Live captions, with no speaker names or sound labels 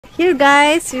Here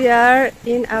guys, we are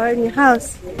in our new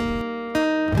house.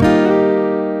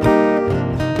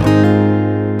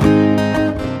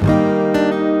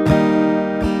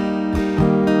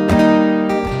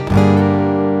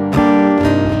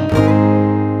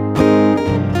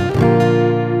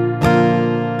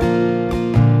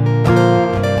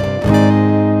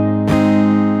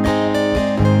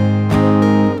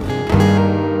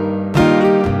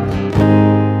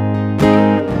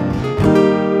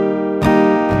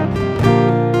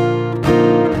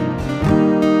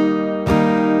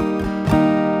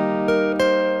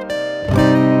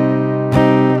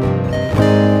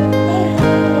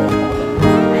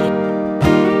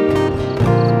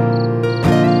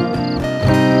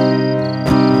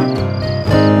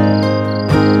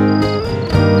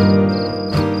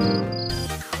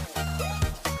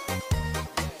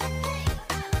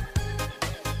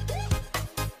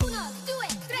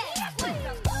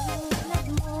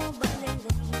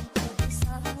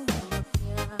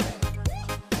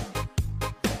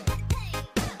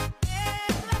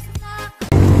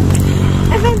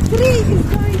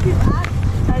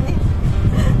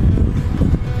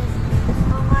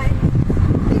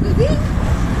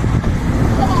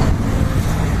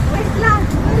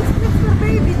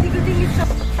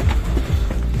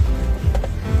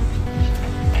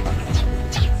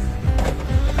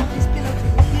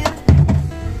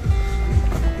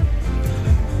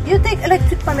 You take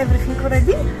electric pan everything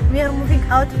already? We are moving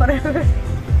out forever.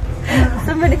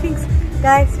 So many things.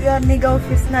 Guys, we are Niga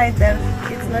office night there.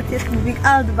 It's not yet moving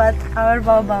out, but our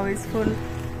bao is full.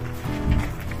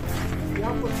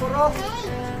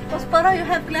 Posporo, you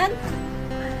have Glenn?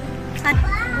 And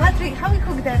what we, how we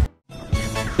cook there?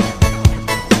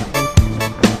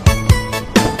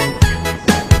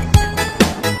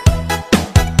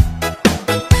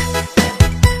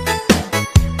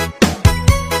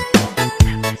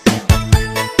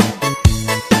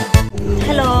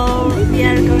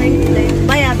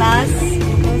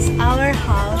 Our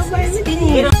house is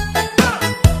finished.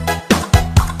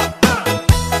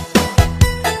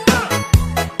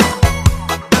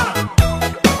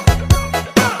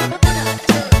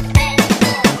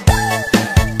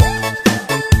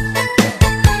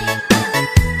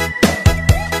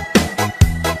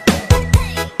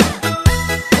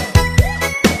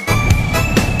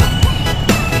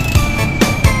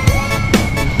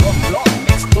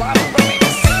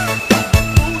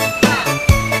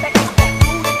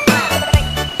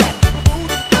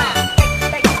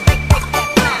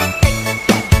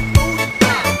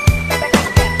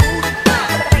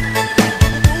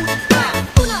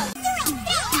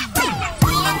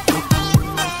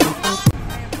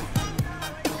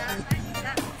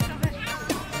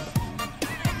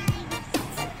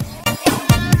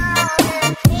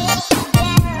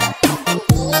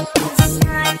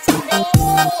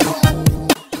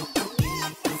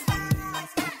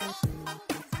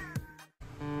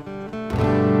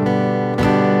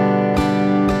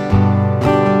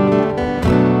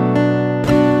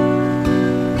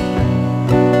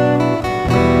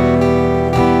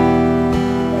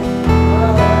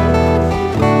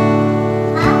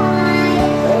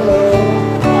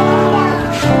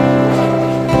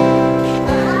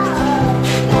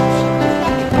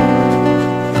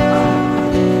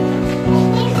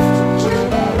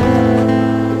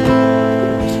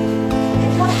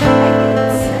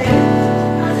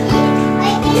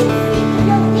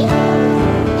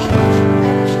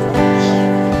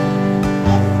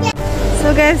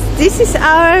 So guys, this is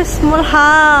our small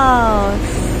house.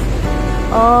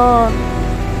 Oh,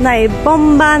 nai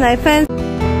bomba, nai fence.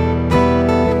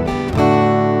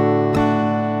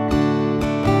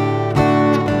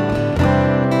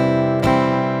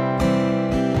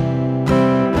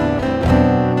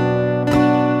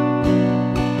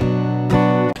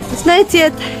 It's not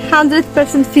yet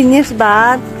 100% finished,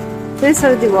 but these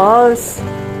are the walls.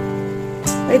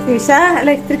 Wait, Misha,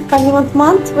 electric pan you want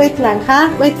mount? Wait lang,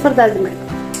 ha? Wait for that.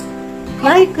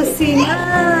 May kusina.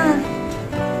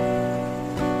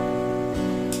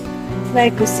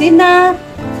 May kusina.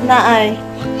 Naay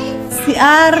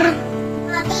CR.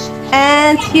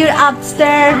 And here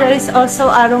upstairs, there is also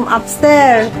a room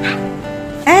upstairs.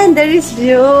 And there is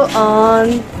view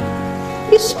on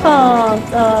Fishpond.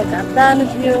 Oh, ganda ng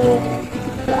view.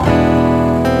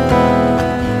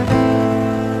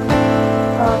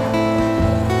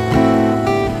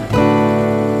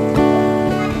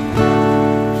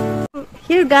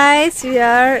 Here guys, we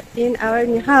are in our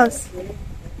new house.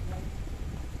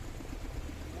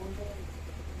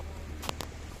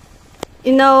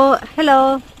 You know,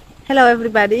 hello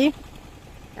everybody.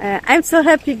 I'm so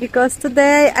happy because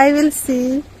today I will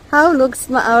see how looks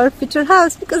our future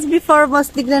house. Because before,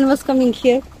 mostly Glenn was coming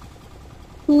here.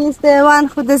 He is the one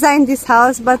who designed this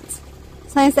house, but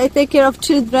since I take care of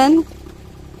children,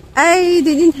 I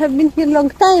didn't have been here long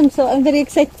time, so I'm very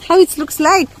excited how it looks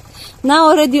like. Now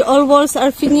already all walls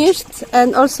are finished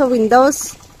and also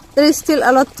windows. There is still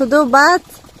a lot to do, but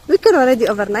we can already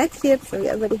overnight here, so we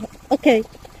are very happy. Okay,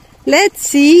 let's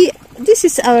see. This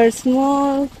is our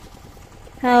small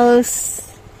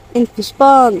house in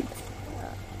Fishpond.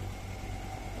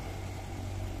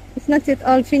 It's not yet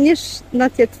all finished,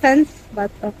 not yet fenced,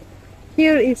 but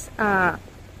here is a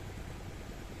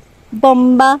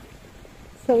bomba.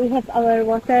 So we have our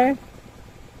water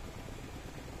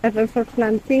ever for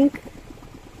planting.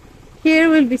 Here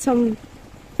will be some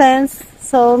fence,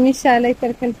 so Misha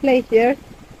later can play here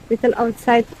little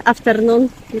outside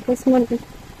afternoon because morning.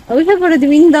 Oh, we have already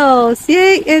windows.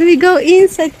 Yay! And we go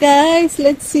inside, guys.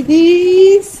 Let's see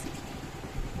this.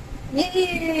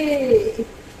 Yay!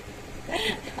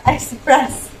 I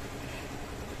surprised.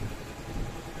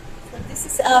 So this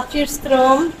is our first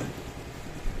room.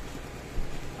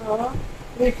 Oh,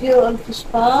 review on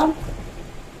Fishpond.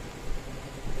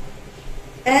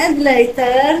 And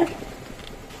later,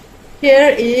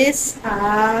 here is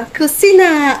a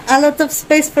cucina. A lot of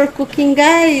space for cooking,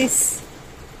 guys.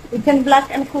 We can black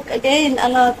and cook again a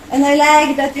lot. And I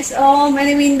like that it's all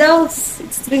many windows.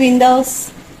 It's 3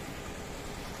 windows.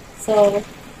 So,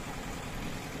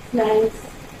 nice.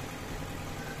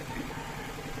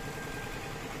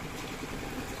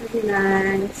 It's really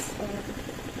nice.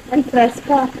 And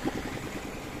fresco.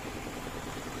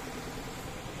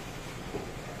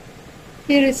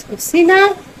 Here is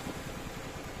cucina.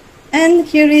 And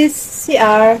here is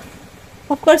CR.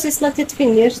 Of course, it's not yet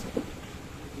finished.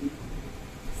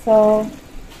 So,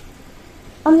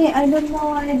 only I don't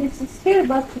know why this is here,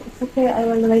 but it's okay, I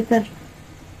will later.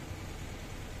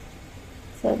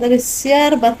 So there is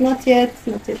CR, but not yet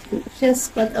finished.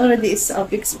 Yes, but already is a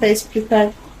big space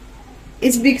prepared.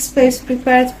 It's big space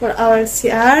prepared for our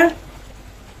CR.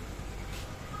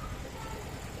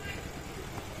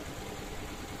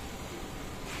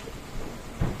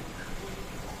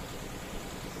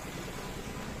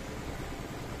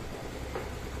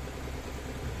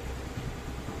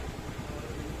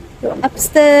 So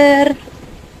upstairs.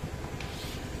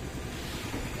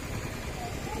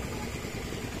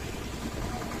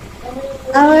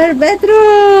 Our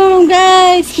bedroom,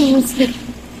 guys.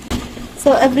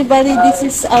 So everybody, this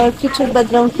is our future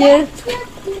bedroom here.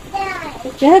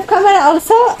 You have camera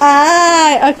also?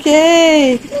 Ah,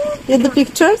 okay. You do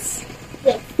pictures?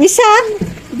 Yes. Misha,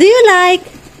 do you like?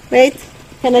 Wait,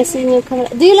 can I see your camera?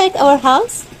 Do you like our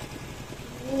house?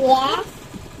 Yes.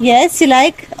 Yes, you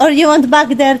like? Or you want back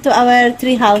there to our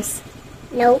tree house?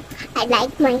 No, I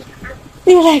like my house.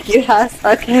 You like your house?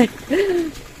 Okay.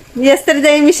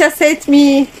 Yesterday, Misha said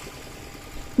me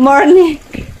morning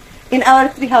in our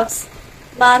tree house,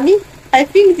 Mommy, I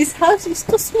think this house is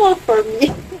too small for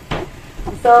me.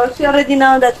 So she already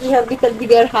know that we have little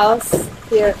bigger house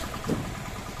here.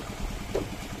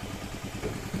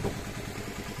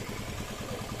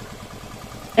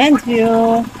 And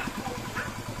view.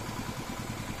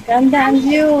 Ganda ang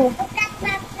view.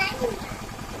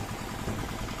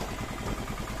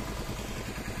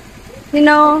 You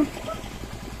know,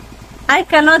 I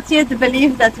cannot yet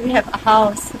believe that we have a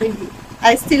house, really.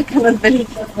 I still cannot believe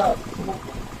it.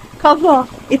 Kubo,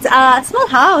 it's a small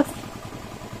house.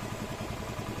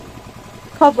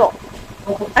 Kubo.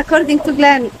 According to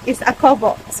Glenn, it's a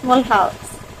Kubo, small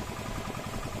house.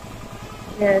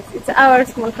 Yes, it's our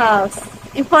small house.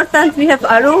 Important, we have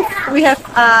a roof, we have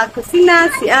a cucina,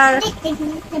 CR.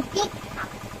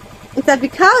 It's a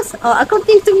big house? Oh,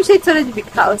 according to Misha, it's already a big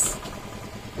house.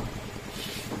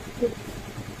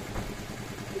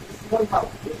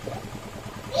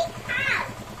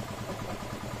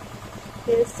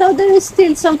 Yes, so there is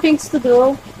still some things to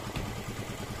do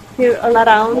here all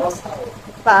around,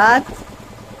 but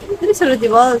there is already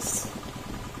walls.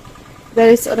 There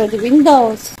is already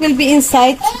windows. It will be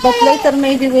inside, but later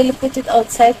maybe we'll put it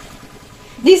outside.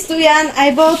 This duyan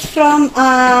I bought from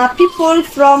people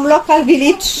from local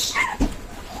village.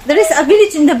 There is a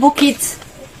village in the Bukit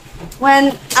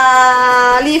when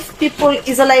live people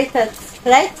isolated,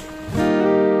 right?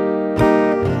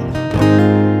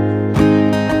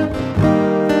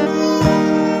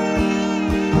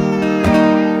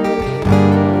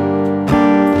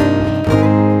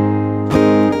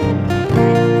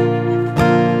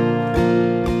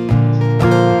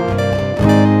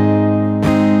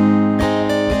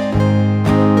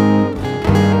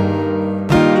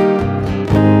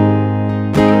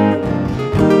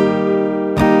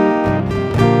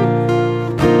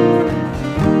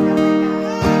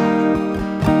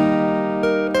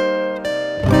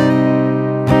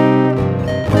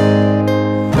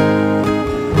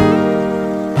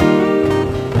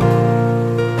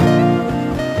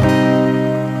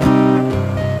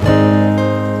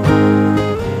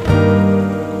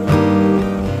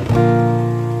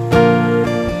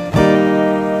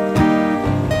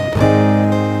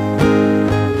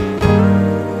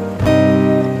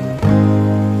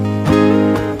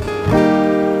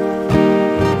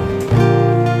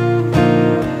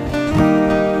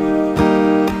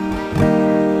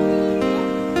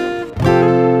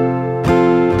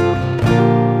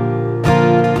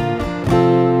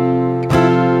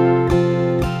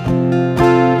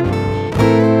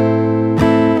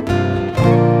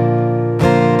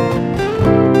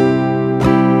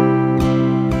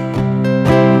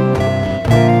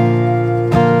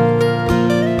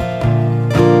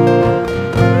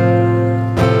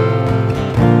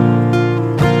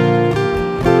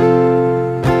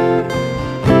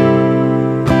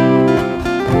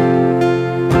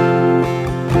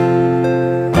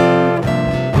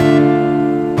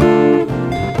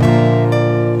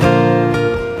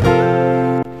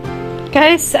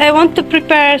 this, I want to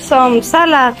prepare some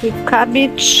salad with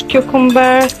cabbage,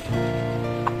 cucumber,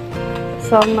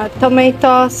 some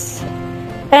tomatoes,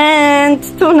 and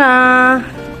tuna.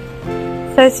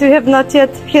 Since we have not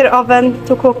yet here oven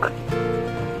to cook.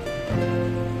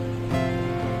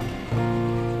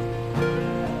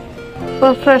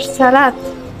 For fresh salad.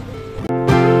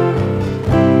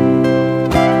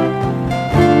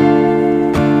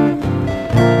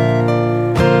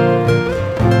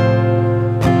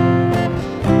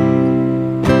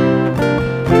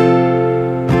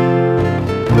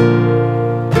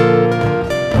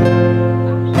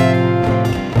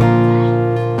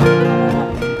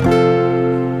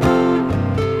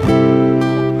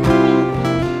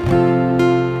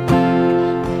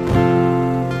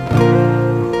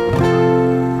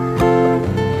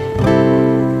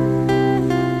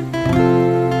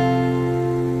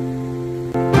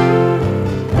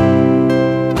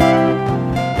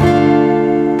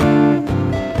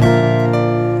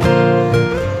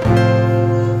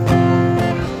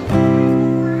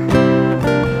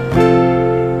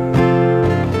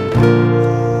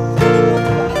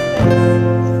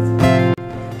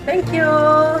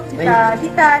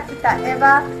 Tita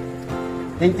Eva.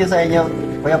 Thank you sa inyo,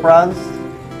 Kuya Franz.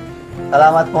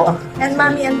 Salamat po. And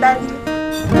Mommy and Daddy.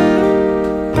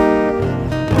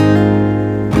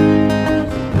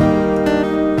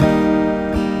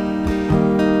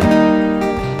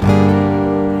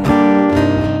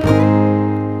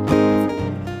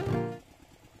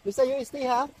 Basta USD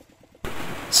ha?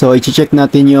 So, i-check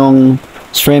natin yung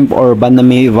shrimp or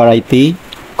banami variety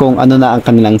kung ano na ang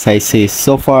kanilang sizes.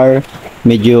 So far,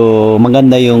 medyo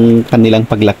maganda yung kanilang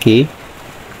paglaki.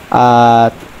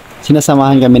 At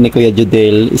sinasamahan kami ni Kuya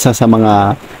Judel, isa sa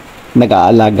mga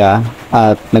nag-aalaga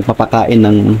at nagpapakain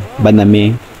ng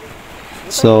banami.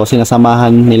 So,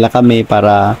 sinasamahan nila kami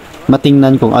para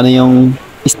matingnan kung ano yung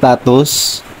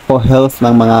status o health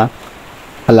ng mga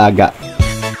alaga.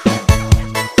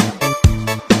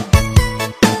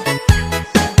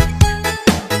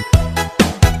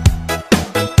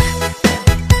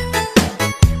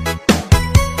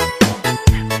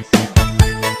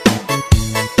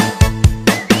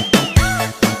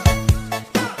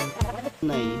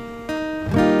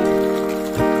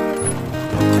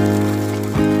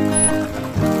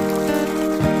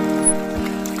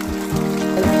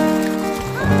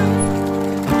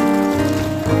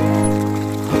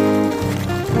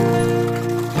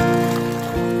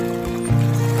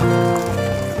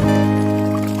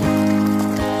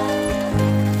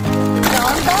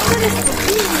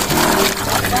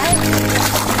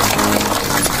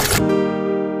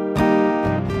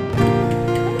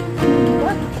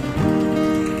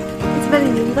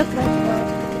 You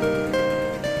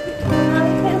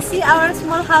can see our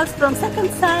small house from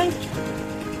second side,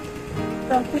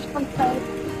 from Fishpond side.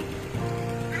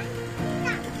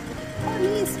 Oh,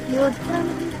 it's cute.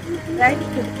 Very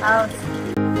cute house.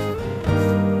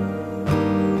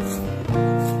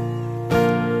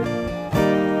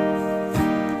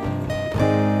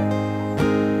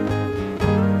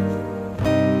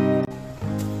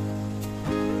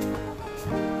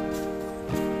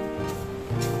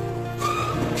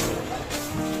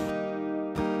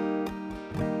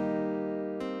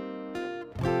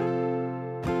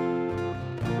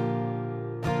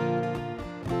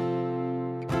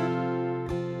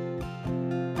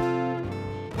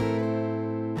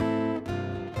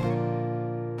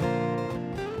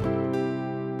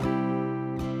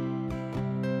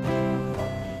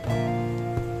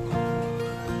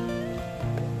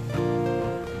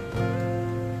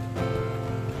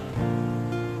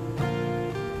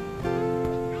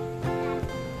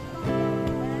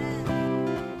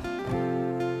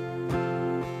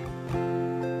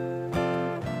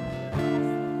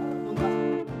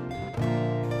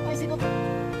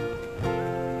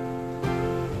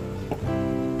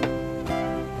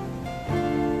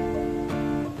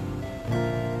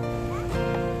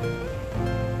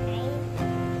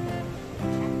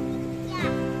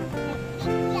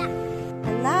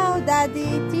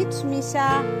 Daddy teach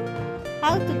Misha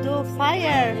how to do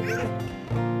fire.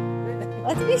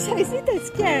 But Misha is little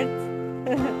scared.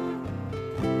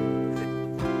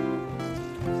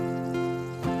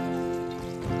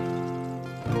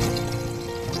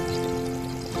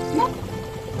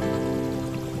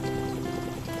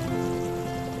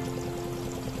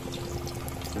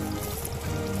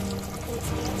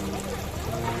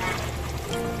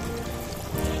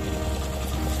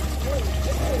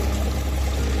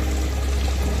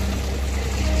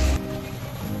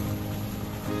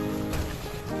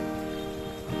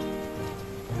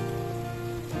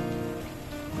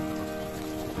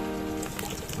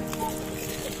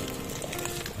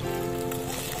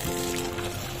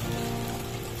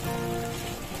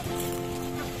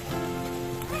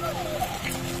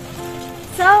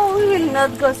 We will not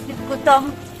go sleep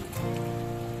gutom.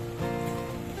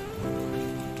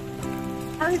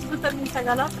 How is gutom in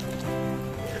Tagalog?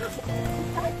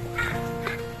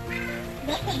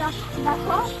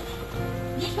 Dako?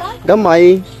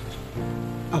 Gamay.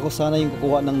 Ako sana yung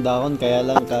kukuha ng dahon, kaya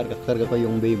lang karga ko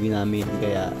yung baby namin,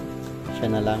 kaya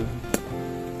siya na lang.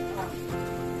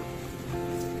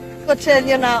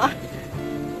 Kutsilyo na.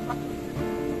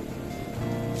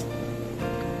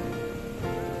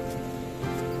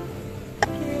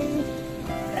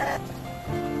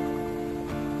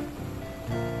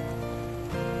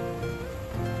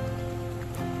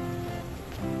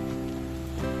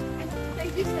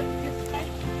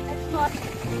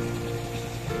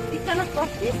 You cannot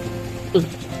wash this.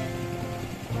 Okay.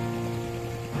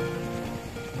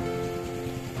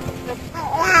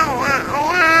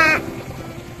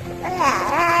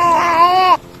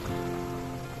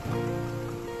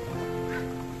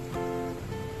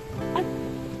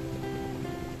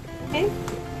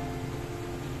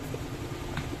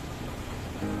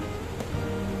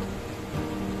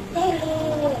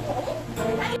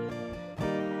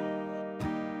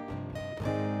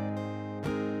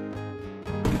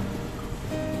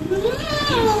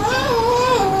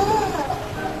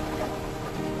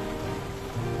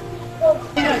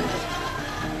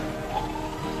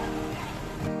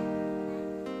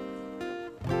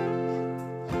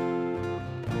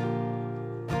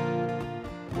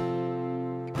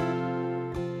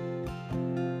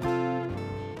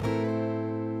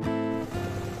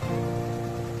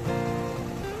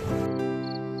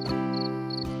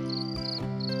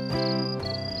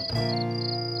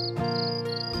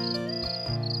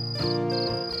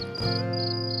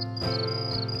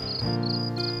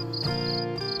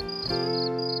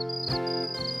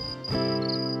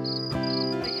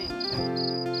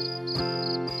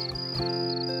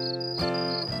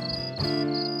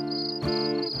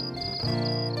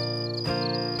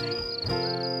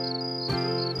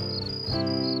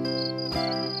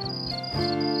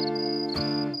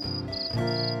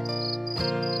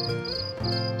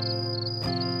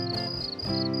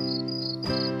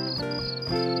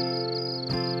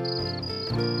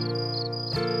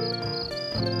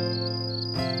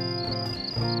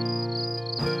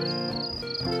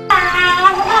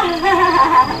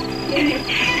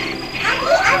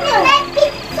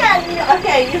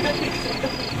 Okay, you the picture.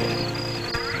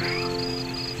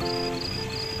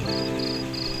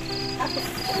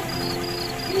 Okay.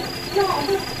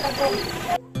 No,